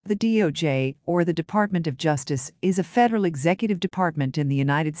The DOJ, or the Department of Justice, is a federal executive department in the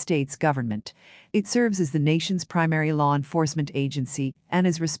United States government. It serves as the nation's primary law enforcement agency and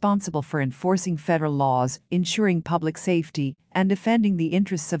is responsible for enforcing federal laws, ensuring public safety, and defending the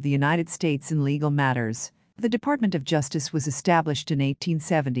interests of the United States in legal matters. The Department of Justice was established in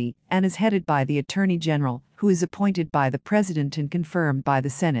 1870 and is headed by the Attorney General, who is appointed by the President and confirmed by the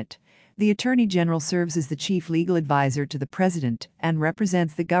Senate. The Attorney General serves as the chief legal advisor to the President and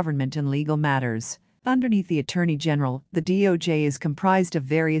represents the government in legal matters. Underneath the Attorney General, the DOJ is comprised of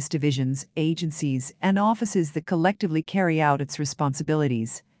various divisions, agencies, and offices that collectively carry out its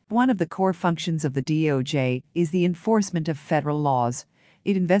responsibilities. One of the core functions of the DOJ is the enforcement of federal laws.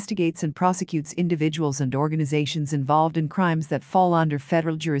 It investigates and prosecutes individuals and organizations involved in crimes that fall under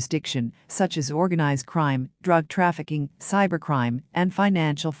federal jurisdiction, such as organized crime, drug trafficking, cybercrime, and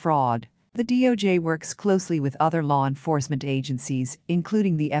financial fraud. The DOJ works closely with other law enforcement agencies,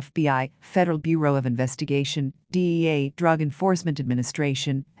 including the FBI, Federal Bureau of Investigation, DEA, Drug Enforcement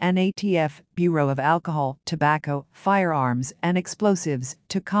Administration, and ATF, Bureau of Alcohol, Tobacco, Firearms, and Explosives,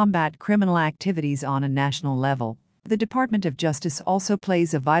 to combat criminal activities on a national level. The Department of Justice also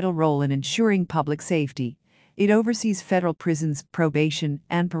plays a vital role in ensuring public safety. It oversees federal prisons, probation,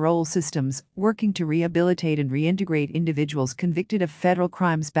 and parole systems, working to rehabilitate and reintegrate individuals convicted of federal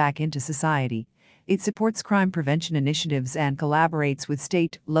crimes back into society. It supports crime prevention initiatives and collaborates with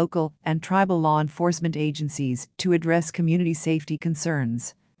state, local, and tribal law enforcement agencies to address community safety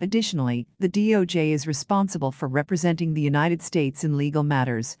concerns. Additionally, the DOJ is responsible for representing the United States in legal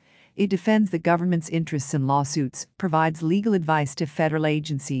matters. It defends the government's interests in lawsuits, provides legal advice to federal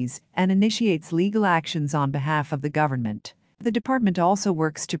agencies, and initiates legal actions on behalf of the government. The department also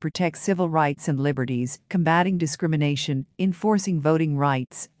works to protect civil rights and liberties, combating discrimination, enforcing voting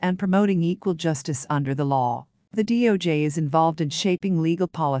rights, and promoting equal justice under the law. The DOJ is involved in shaping legal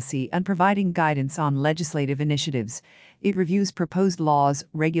policy and providing guidance on legislative initiatives. It reviews proposed laws,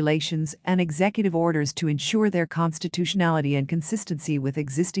 regulations, and executive orders to ensure their constitutionality and consistency with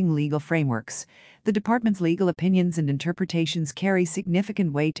existing legal frameworks. The department's legal opinions and interpretations carry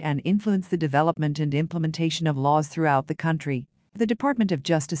significant weight and influence the development and implementation of laws throughout the country. The Department of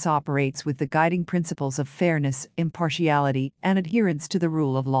Justice operates with the guiding principles of fairness, impartiality, and adherence to the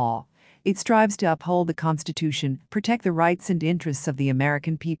rule of law. It strives to uphold the Constitution, protect the rights and interests of the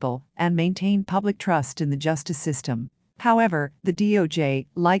American people, and maintain public trust in the justice system. However, the DOJ,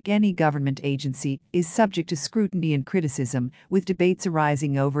 like any government agency, is subject to scrutiny and criticism, with debates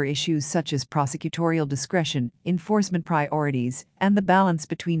arising over issues such as prosecutorial discretion, enforcement priorities, and the balance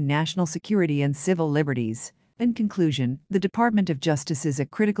between national security and civil liberties. In conclusion, the Department of Justice is a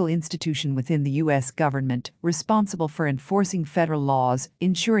critical institution within the U.S. government, responsible for enforcing federal laws,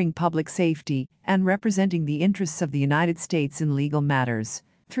 ensuring public safety, and representing the interests of the United States in legal matters.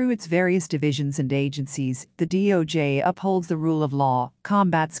 Through its various divisions and agencies, the DOJ upholds the rule of law,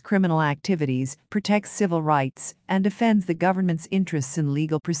 combats criminal activities, protects civil rights, and defends the government's interests in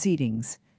legal proceedings.